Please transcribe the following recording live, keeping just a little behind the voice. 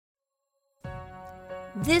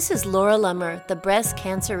This is Laura Lummer, the Breast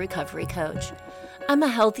Cancer Recovery Coach. I'm a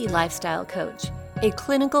healthy lifestyle coach, a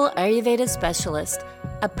clinical Ayurveda specialist,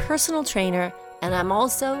 a personal trainer, and I'm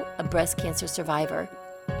also a breast cancer survivor.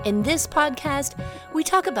 In this podcast, we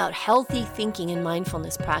talk about healthy thinking and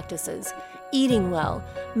mindfulness practices, eating well,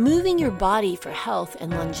 moving your body for health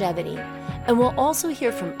and longevity, and we'll also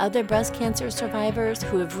hear from other breast cancer survivors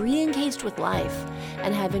who have re-engaged with life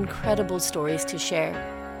and have incredible stories to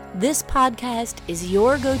share. This podcast is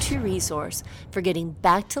your go-to resource for getting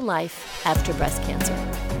back to life after breast cancer.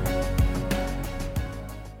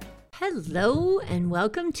 Hello, and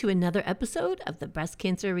welcome to another episode of the Breast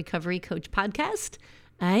Cancer Recovery Coach podcast.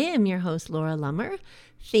 I am your host, Laura Lummer.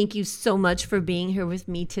 Thank you so much for being here with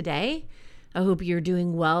me today. I hope you're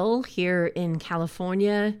doing well here in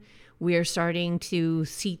California. We are starting to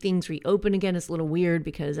see things reopen again. It's a little weird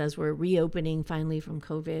because as we're reopening finally from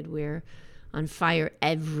COVID, we're on fire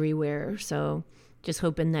everywhere. So just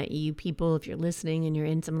hoping that you people, if you're listening and you're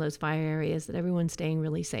in some of those fire areas, that everyone's staying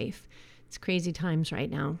really safe. It's crazy times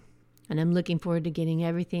right now. And I'm looking forward to getting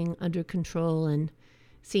everything under control and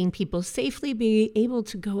seeing people safely be able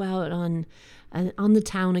to go out on the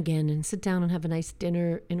town again and sit down and have a nice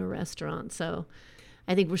dinner in a restaurant. So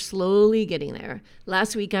I think we're slowly getting there.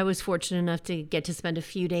 Last week, I was fortunate enough to get to spend a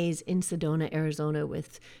few days in Sedona, Arizona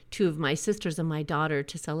with two of my sisters and my daughter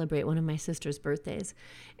to celebrate one of my sister's birthdays.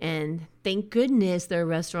 And thank goodness their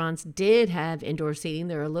restaurants did have indoor seating.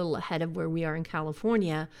 They're a little ahead of where we are in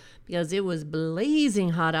California because it was blazing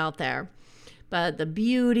hot out there. But the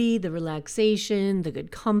beauty, the relaxation, the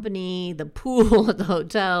good company, the pool at the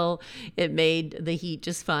hotel, it made the heat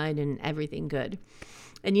just fine and everything good.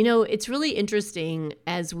 And you know, it's really interesting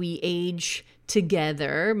as we age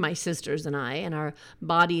together, my sisters and I, and our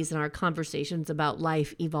bodies and our conversations about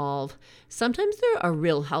life evolve. Sometimes there are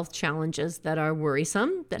real health challenges that are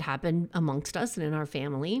worrisome that happen amongst us and in our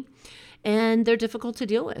family, and they're difficult to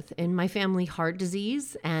deal with. In my family, heart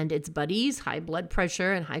disease and its buddies, high blood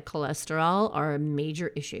pressure and high cholesterol are major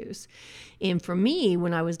issues. And for me,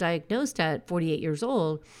 when I was diagnosed at 48 years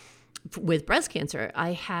old with breast cancer,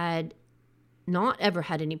 I had not ever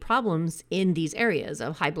had any problems in these areas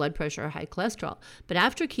of high blood pressure or high cholesterol. But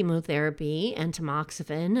after chemotherapy and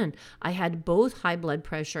tamoxifen, and I had both high blood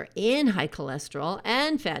pressure and high cholesterol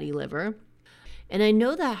and fatty liver. And I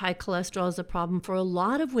know that high cholesterol is a problem for a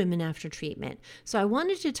lot of women after treatment. So I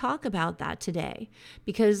wanted to talk about that today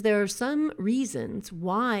because there are some reasons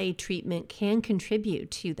why treatment can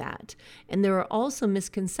contribute to that. And there are also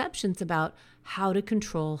misconceptions about how to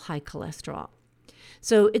control high cholesterol.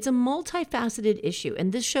 So it's a multifaceted issue,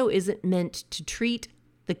 and this show isn't meant to treat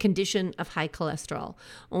the condition of high cholesterol,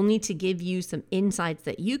 only to give you some insights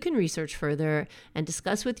that you can research further and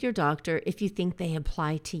discuss with your doctor if you think they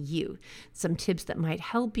apply to you, some tips that might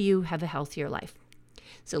help you have a healthier life.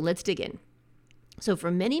 So let's dig in. So for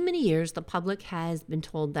many, many years, the public has been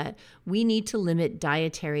told that we need to limit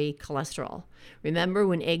dietary cholesterol. Remember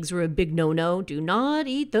when eggs were a big no-no? Do not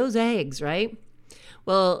eat those eggs, right?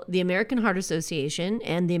 Well, the American Heart Association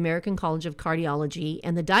and the American College of Cardiology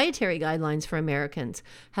and the Dietary Guidelines for Americans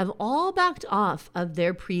have all backed off of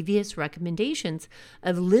their previous recommendations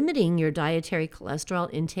of limiting your dietary cholesterol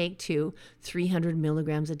intake to 300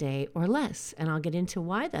 milligrams a day or less. And I'll get into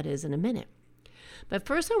why that is in a minute. But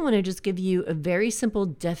first, I want to just give you a very simple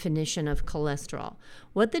definition of cholesterol,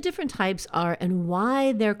 what the different types are and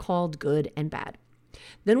why they're called good and bad.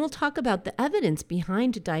 Then we'll talk about the evidence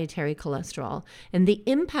behind dietary cholesterol and the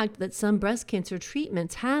impact that some breast cancer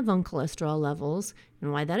treatments have on cholesterol levels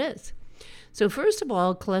and why that is. So first of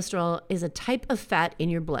all, cholesterol is a type of fat in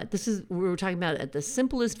your blood. This is what we're talking about at the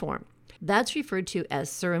simplest form. That's referred to as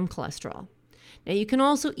serum cholesterol. Now you can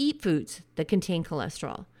also eat foods that contain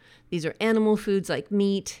cholesterol. These are animal foods like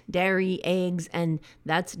meat, dairy, eggs, and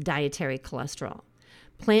that's dietary cholesterol.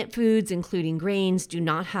 Plant foods, including grains, do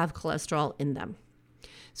not have cholesterol in them.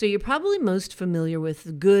 So you're probably most familiar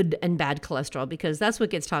with good and bad cholesterol because that's what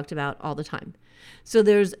gets talked about all the time. So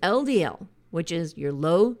there's LDL, which is your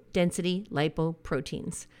low density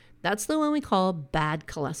lipoproteins. That's the one we call bad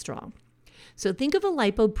cholesterol. So think of a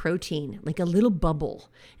lipoprotein like a little bubble,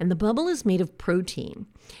 and the bubble is made of protein,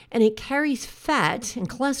 and it carries fat and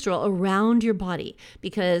cholesterol around your body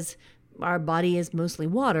because our body is mostly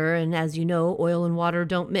water, and as you know, oil and water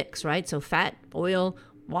don't mix, right? So fat, oil,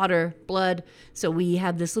 water, blood. So we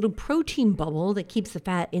have this little protein bubble that keeps the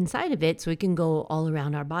fat inside of it so it can go all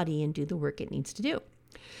around our body and do the work it needs to do.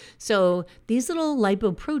 So these little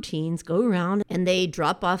lipoproteins go around and they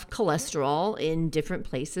drop off cholesterol in different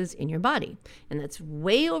places in your body. And that's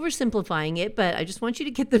way oversimplifying it, but I just want you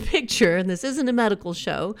to get the picture. And this isn't a medical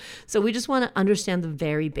show, so we just want to understand the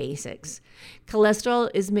very basics.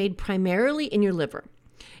 Cholesterol is made primarily in your liver.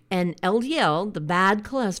 And LDL, the bad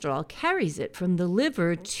cholesterol, carries it from the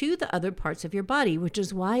liver to the other parts of your body, which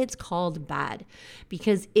is why it's called bad,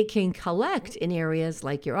 because it can collect in areas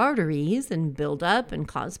like your arteries and build up and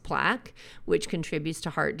cause plaque, which contributes to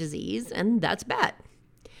heart disease, and that's bad.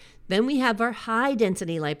 Then we have our high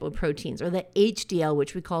density lipoproteins, or the HDL,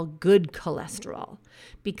 which we call good cholesterol,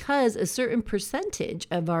 because a certain percentage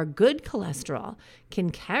of our good cholesterol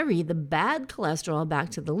can carry the bad cholesterol back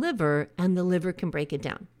to the liver, and the liver can break it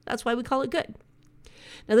down. That's why we call it good.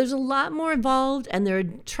 Now, there's a lot more involved, and there are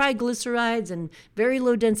triglycerides and very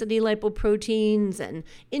low density lipoproteins and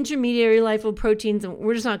intermediary lipoproteins, and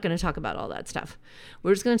we're just not going to talk about all that stuff.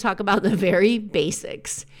 We're just going to talk about the very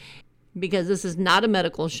basics, because this is not a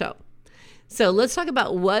medical show. So let's talk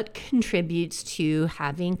about what contributes to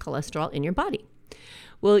having cholesterol in your body.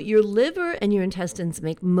 Well, your liver and your intestines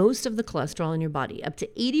make most of the cholesterol in your body, up to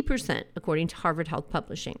 80%, according to Harvard Health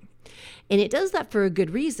Publishing. And it does that for a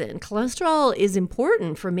good reason. Cholesterol is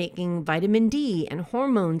important for making vitamin D and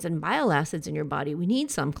hormones and bile acids in your body. We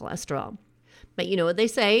need some cholesterol. But you know what they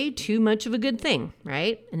say, too much of a good thing,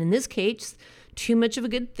 right? And in this case, too much of a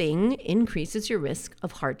good thing increases your risk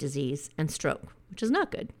of heart disease and stroke, which is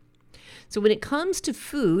not good. So when it comes to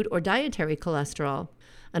food or dietary cholesterol,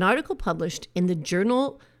 an article published in the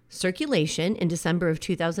journal Circulation in December of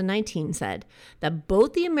 2019 said that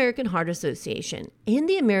both the American Heart Association and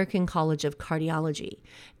the American College of Cardiology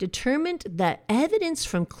determined that evidence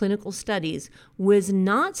from clinical studies was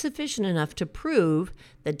not sufficient enough to prove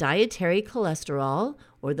that dietary cholesterol,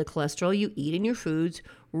 or the cholesterol you eat in your foods,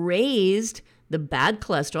 raised the bad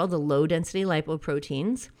cholesterol, the low-density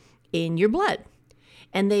lipoproteins, in your blood.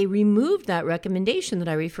 And they removed that recommendation that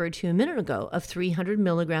I referred to a minute ago of 300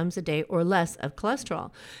 milligrams a day or less of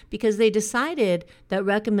cholesterol, because they decided that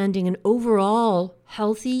recommending an overall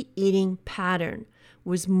healthy eating pattern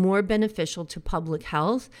was more beneficial to public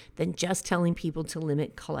health than just telling people to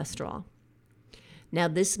limit cholesterol. Now,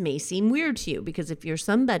 this may seem weird to you, because if you're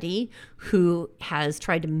somebody who has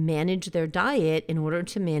tried to manage their diet in order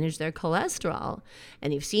to manage their cholesterol,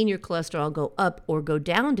 and you've seen your cholesterol go up or go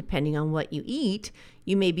down depending on what you eat,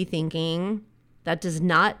 you may be thinking, that does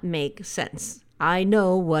not make sense. I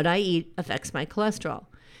know what I eat affects my cholesterol.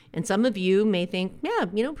 And some of you may think, yeah,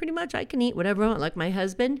 pretty much I can eat whatever I want, like my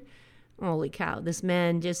husband. Holy cow, this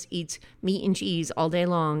man just eats meat and cheese all day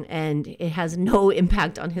long, and it has no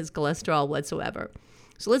impact on his cholesterol whatsoever.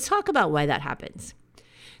 So let's talk about why that happens.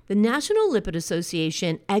 The National Lipid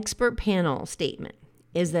Association expert panel statement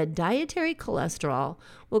is that dietary cholesterol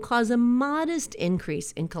will cause a modest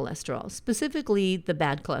increase in cholesterol, specifically the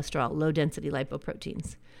bad cholesterol, low-density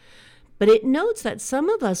lipoproteins. But it notes that some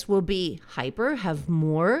of us will be hyper, have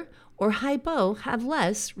more, or hypo, have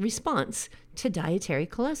less response to dietary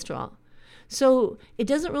cholesterol. So it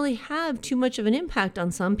doesn't really have too much of an impact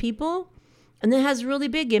on some people, and it has a really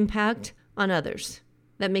big impact on others.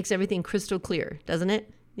 That makes everything crystal clear, doesn't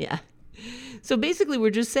it? Yeah. So basically,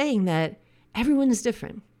 we're just saying that everyone is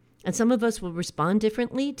different, and some of us will respond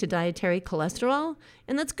differently to dietary cholesterol,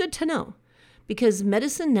 and that's good to know, because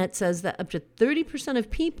Medicine Net says that up to 30%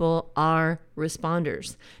 of people are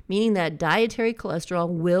responders, meaning that dietary cholesterol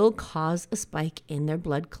will cause a spike in their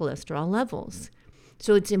blood cholesterol levels.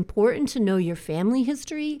 So it's important to know your family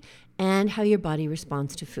history and how your body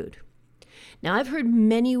responds to food. Now, I've heard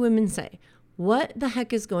many women say, what the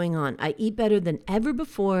heck is going on? I eat better than ever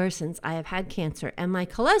before since I have had cancer, and my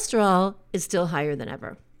cholesterol is still higher than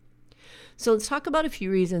ever. So let's talk about a few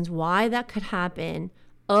reasons why that could happen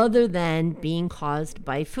other than being caused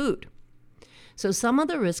by food. So some of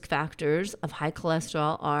the risk factors of high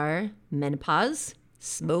cholesterol are menopause,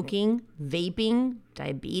 smoking, vaping,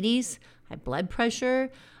 diabetes, high blood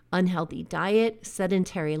pressure, unhealthy diet,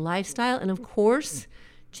 sedentary lifestyle, and of course,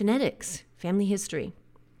 genetics, family history.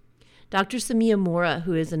 Dr. Samia Mora,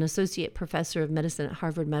 who is an associate professor of medicine at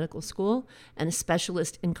Harvard Medical School and a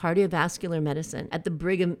specialist in cardiovascular medicine at the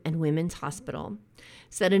Brigham and Women's Hospital,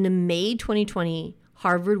 said in a May 2020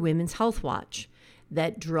 Harvard Women's Health Watch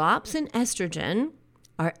that drops in estrogen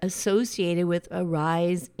are associated with a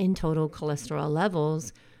rise in total cholesterol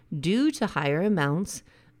levels due to higher amounts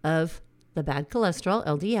of the bad cholesterol,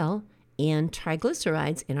 LDL, and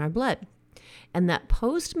triglycerides in our blood. And that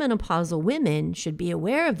postmenopausal women should be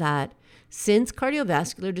aware of that, since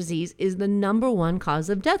cardiovascular disease is the number one cause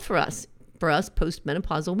of death for us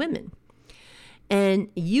postmenopausal women. And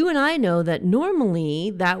you and I know that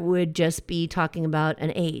normally that would just be talking about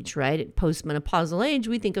an age, right? At postmenopausal age,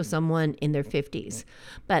 we think of someone in their 50s.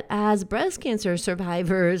 But as breast cancer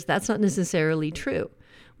survivors, that's not necessarily true.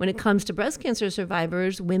 When it comes to breast cancer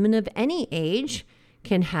survivors, women of any age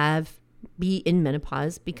can be in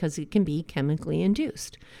menopause because it can be chemically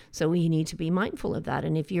induced. So we need to be mindful of that.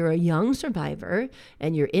 And if you're a young survivor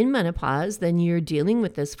and you're in menopause, then you're dealing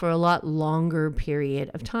with this for a lot longer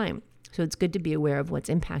period of time. So it's good to be aware of what's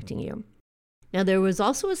impacting you. Now, there was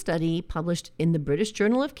also a study published in the British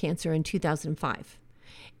Journal of Cancer in 2005.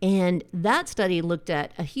 And that study looked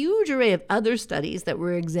at a huge array of other studies that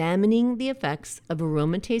were examining the effects of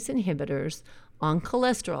aromatase inhibitors on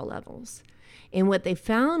cholesterol levels. And what they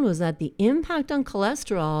found was that the impact on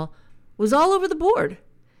cholesterol was all over the board.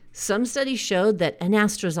 Some studies showed that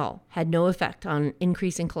anastrozole had no effect on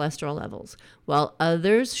increasing cholesterol levels, while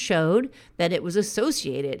others showed that it was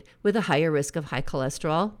associated with a higher risk of high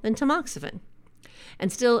cholesterol than tamoxifen.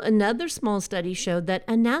 And still another small study showed that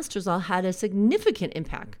anastrozole had a significant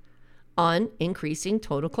impact on increasing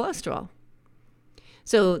total cholesterol.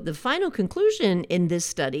 So the final conclusion in this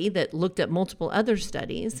study that looked at multiple other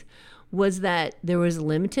studies was that there was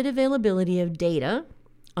limited availability of data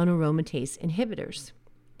on aromatase inhibitors,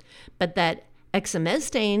 but that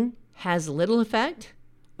exemestane has little effect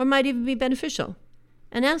or might even be beneficial.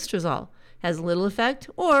 Anastrozole has little effect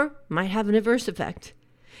or might have an adverse effect.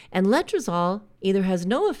 And letrozole either has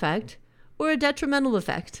no effect or a detrimental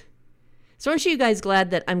effect. So aren't you guys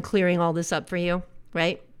glad that I'm clearing all this up for you,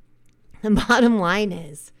 right? The bottom line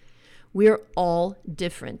is we're all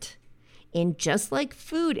different. And just like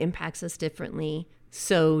food impacts us differently,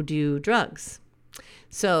 so do drugs.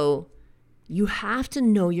 So you have to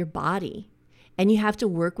know your body, and you have to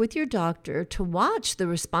work with your doctor to watch the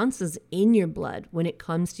responses in your blood when it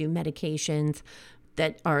comes to medications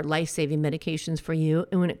that are life-saving medications for you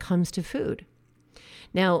and when it comes to food.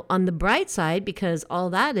 Now, on the bright side, because all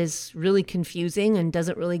that is really confusing and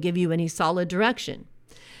doesn't really give you any solid direction,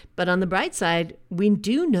 but on the bright side, we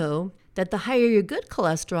do know that the higher your good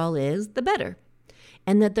cholesterol is, the better.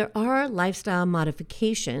 And that there are lifestyle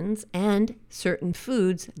modifications and certain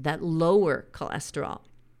foods that lower cholesterol.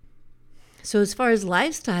 So as far as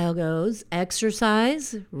lifestyle goes,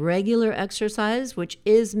 exercise, regular exercise, which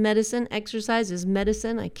is medicine. Exercise is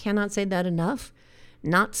medicine. I cannot say that enough.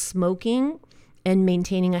 Not smoking and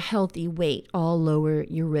maintaining a healthy weight all lower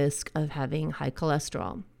your risk of having high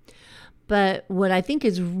cholesterol. But what I think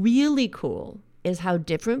is really cool is how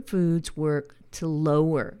different foods work to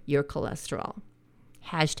lower your cholesterol.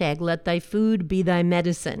 Hashtag let thy food be thy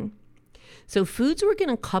medicine. So foods work in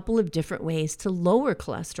a couple of different ways to lower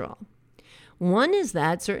cholesterol. One is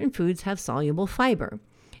that certain foods have soluble fiber,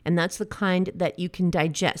 and that's the kind that you can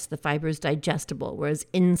digest. The fiber is digestible, whereas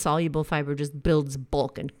insoluble fiber just builds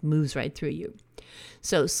bulk and moves right through you.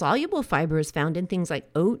 So soluble fiber is found in things like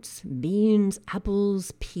oats, beans,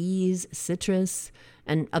 apples, peas, citrus,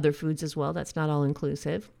 and other foods as well. That's not all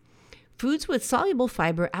inclusive. Foods with soluble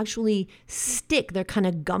fiber actually stick. They're kind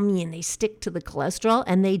of gummy and they stick to the cholesterol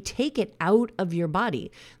and they take it out of your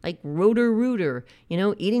body. Like Roto-Rooter,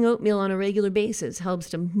 eating oatmeal on a regular basis helps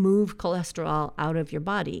to move cholesterol out of your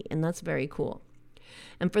body. And that's very cool.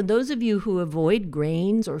 And for those of you who avoid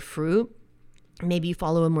grains or fruit, maybe you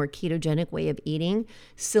follow a more ketogenic way of eating,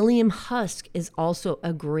 psyllium husk is also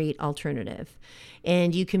a great alternative.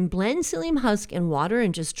 And you can blend psyllium husk in water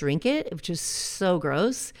and just drink it, which is so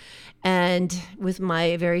gross. And with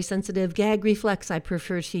my very sensitive gag reflex, I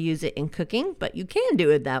prefer to use it in cooking, but you can do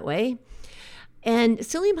it that way. And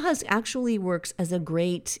psyllium husk actually works as a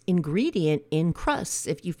great ingredient in crusts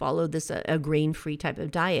if you follow this a grain-free type of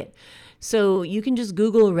diet. So you can just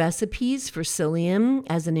Google recipes for psyllium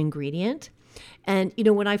as an ingredient. And,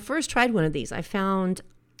 when I first tried one of these, I found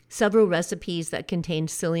several recipes that contained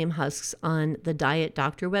psyllium husks on the Diet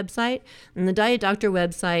Doctor website. And the Diet Doctor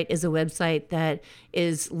website is a website that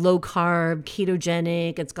is low carb,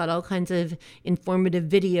 ketogenic. It's got all kinds of informative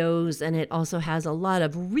videos, and it also has a lot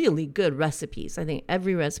of really good recipes. I think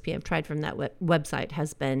every recipe I've tried from that website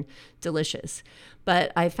has been delicious.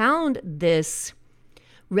 But I found this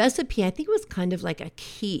recipe, I think it was kind of like a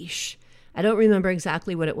quiche. I don't remember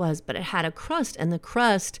exactly what it was, but it had a crust, and the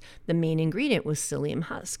crust, the main ingredient was psyllium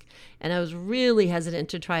husk. And I was really hesitant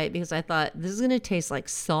to try it because I thought this is going to taste like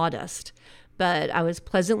sawdust. But I was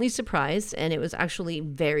pleasantly surprised, and it was actually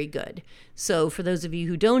very good. So for those of you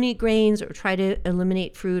who don't eat grains or try to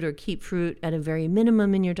eliminate fruit or keep fruit at a very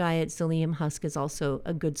minimum in your diet, psyllium husk is also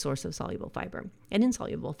a good source of soluble fiber and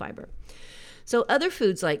insoluble fiber. So other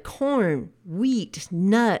foods like corn, wheat,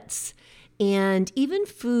 nuts, and even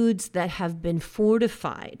foods that have been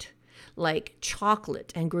fortified, like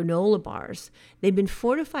chocolate and granola bars. They've been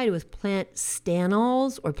fortified with plant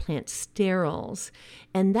stanols or plant sterols,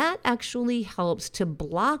 and that actually helps to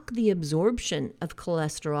block the absorption of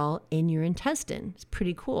cholesterol in your intestine. It's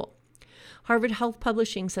pretty cool. Harvard Health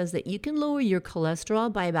Publishing says that you can lower your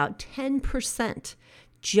cholesterol by about 10%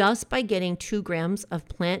 just by getting 2 grams of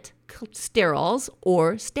plant sterols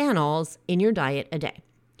or stanols in your diet a day.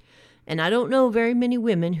 And I don't know very many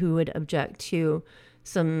women who would object to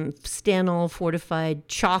some stanol fortified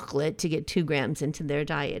chocolate to get 2 grams into their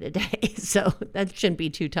diet a day. So that shouldn't be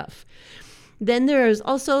too tough. Then there's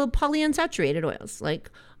also polyunsaturated oils like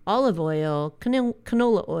olive oil,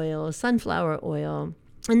 canola oil, sunflower oil.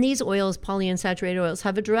 And these oils, polyunsaturated oils,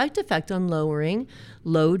 have a direct effect on lowering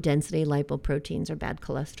low-density lipoproteins or bad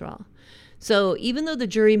cholesterol. So even though the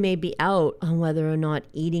jury may be out on whether or not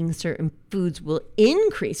eating certain foods will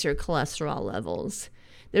increase your cholesterol levels,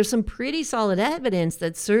 there's some pretty solid evidence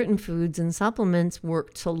that certain foods and supplements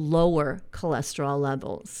work to lower cholesterol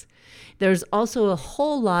levels. There's also a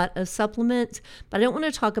whole lot of supplements, but I don't want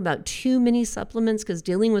to talk about too many supplements because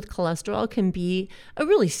dealing with cholesterol can be a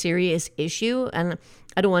really serious issue, and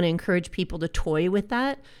I don't want to encourage people to toy with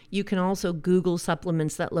that. You can also Google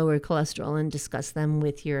supplements that lower cholesterol and discuss them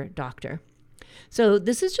with your doctor. So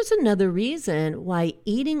this is just another reason why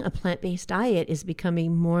eating a plant-based diet is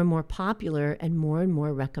becoming more and more popular and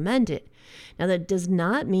more recommended. Now, that does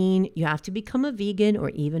not mean you have to become a vegan or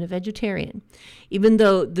even a vegetarian, even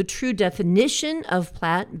though the true definition of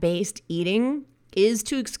plant-based eating is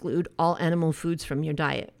to exclude all animal foods from your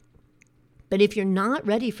diet. But if you're not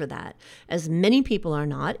ready for that, as many people are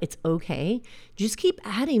not, it's okay. Just keep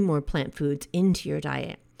adding more plant foods into your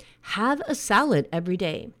diet. Have a salad every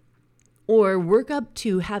day. Or work up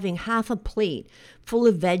to having half a plate full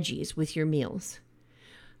of veggies with your meals.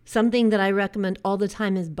 Something that I recommend all the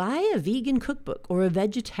time is buy a vegan cookbook or a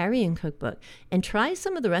vegetarian cookbook and try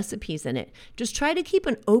some of the recipes in it. Just try to keep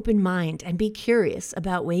an open mind and be curious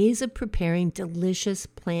about ways of preparing delicious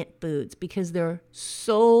plant foods because there are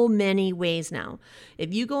so many ways now.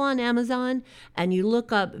 If you go on Amazon and you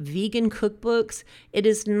look up vegan cookbooks, it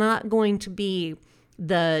is not going to be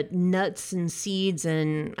the nuts and seeds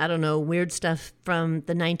and, I don't know, weird stuff from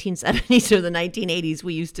the 1970s or the 1980s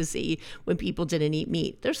we used to see when people didn't eat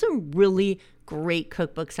meat. There's some really great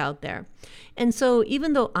cookbooks out there. And so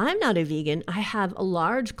even though I'm not a vegan, I have a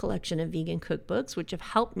large collection of vegan cookbooks which have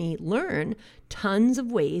helped me learn tons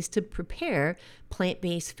of ways to prepare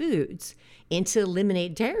plant-based foods and to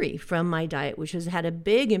eliminate dairy from my diet, which has had a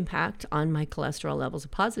big impact on my cholesterol levels, a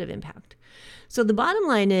positive impact. So the bottom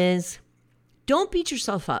line is, don't beat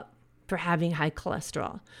yourself up for having high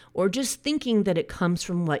cholesterol or just thinking that it comes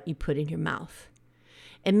from what you put in your mouth.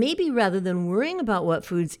 And maybe rather than worrying about what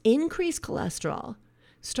foods increase cholesterol,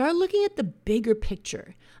 start looking at the bigger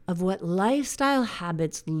picture of what lifestyle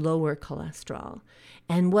habits lower cholesterol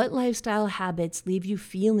and what lifestyle habits leave you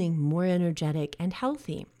feeling more energetic and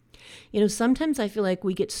healthy. You know, sometimes I feel like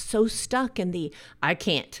we get so stuck in the, I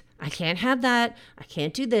can't have that, I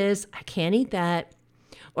can't do this, I can't eat that,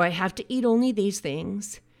 or I have to eat only these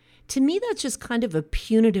things. To me, that's just kind of a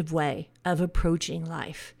punitive way of approaching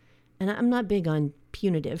life. And I'm not big on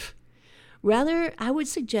punitive. Rather, I would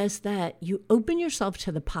suggest that you open yourself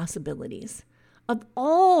to the possibilities of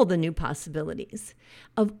all the new possibilities,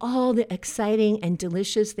 of all the exciting and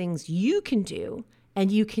delicious things you can do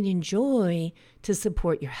and you can enjoy to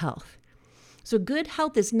support your health. So good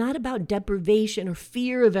health is not about deprivation or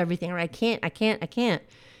fear of everything, or I can't.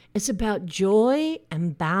 It's about joy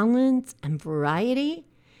and balance and variety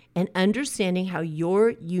and understanding how your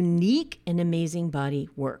unique and amazing body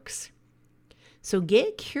works. So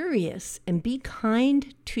get curious and be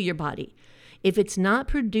kind to your body. If it's not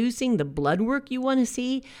producing the blood work you want to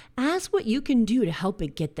see, ask what you can do to help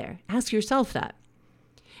it get there. Ask yourself that.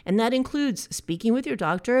 And that includes speaking with your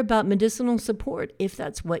doctor about medicinal support if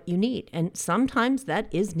that's what you need. And sometimes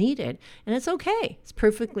that is needed, and it's okay. It's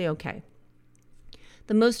perfectly okay.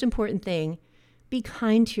 The most important thing, be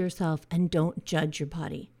kind to yourself and don't judge your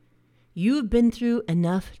body. You have been through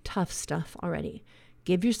enough tough stuff already.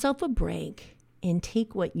 Give yourself a break and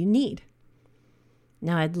take what you need.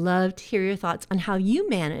 Now, I'd love to hear your thoughts on how you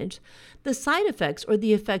manage the side effects or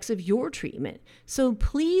the effects of your treatment. So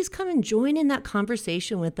please come and join in that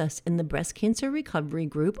conversation with us in the Breast Cancer Recovery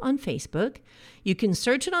Group on Facebook. You can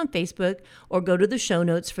search it on Facebook or go to the show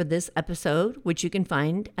notes for this episode, which you can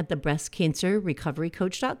find at the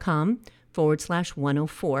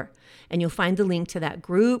breastcancerrecoverycoach.com/104. And you'll find the link to that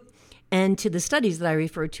group and to the studies that I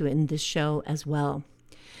referred to in this show as well.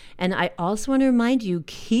 And I also want to remind you,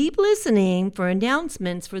 keep listening for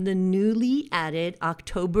announcements for the newly added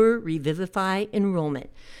October Revivify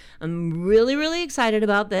enrollment. I'm really, really excited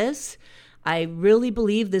about this. I really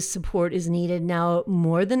believe this support is needed now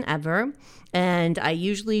more than ever. And I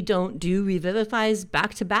usually don't do Revivifies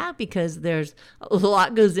back to back because there's a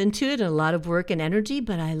lot goes into it and a lot of work and energy,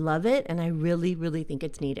 but I love it and I really, really think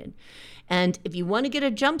it's needed. And if you want to get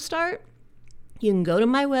a jump start, you can go to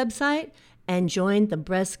my website and join the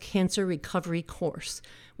Breast Cancer Recovery course.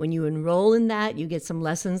 When you enroll in that, you get some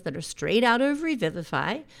lessons that are straight out of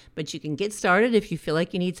Revivify, but you can get started if you feel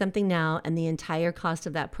like you need something now, and the entire cost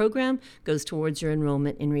of that program goes towards your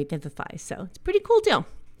enrollment in Revivify. So it's a pretty cool deal.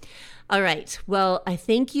 All right. Well, I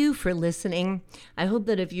thank you for listening. I hope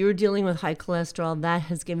that if you're dealing with high cholesterol, that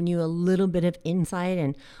has given you a little bit of insight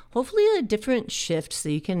and hopefully a different shift so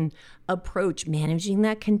you can approach managing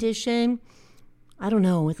that condition, I don't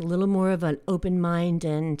know, with a little more of an open mind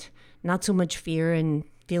and not so much fear and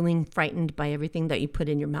feeling frightened by everything that you put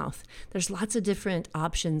in your mouth. There's lots of different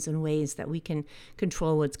options and ways that we can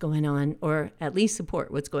control what's going on, or at least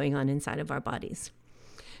support what's going on inside of our bodies.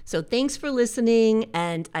 So thanks for listening,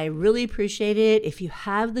 and I really appreciate it. If you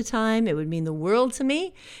have the time, it would mean the world to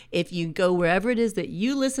me if you go wherever it is that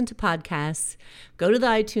you listen to podcasts, go to the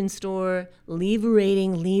iTunes store, leave a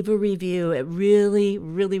rating, leave a review. It really,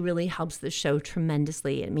 really, really helps the show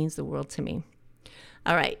tremendously. It means the world to me.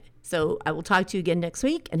 All right. So I will talk to you again next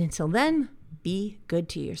week. And until then, be good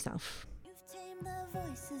to yourself. You've tamed the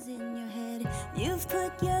voices in your head. You've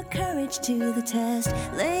put your courage to the test.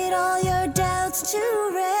 Laid all your doubts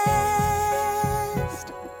to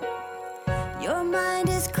rest. Your mind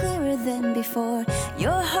is clearer than before.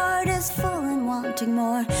 Your heart is full and wanting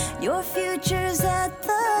more. Your future's at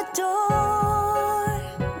the door.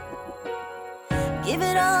 Give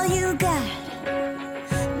it all you got.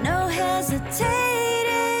 No hesitation.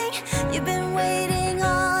 You've been waiting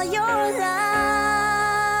all your life.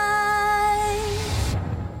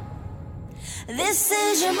 This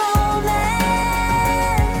is your moment.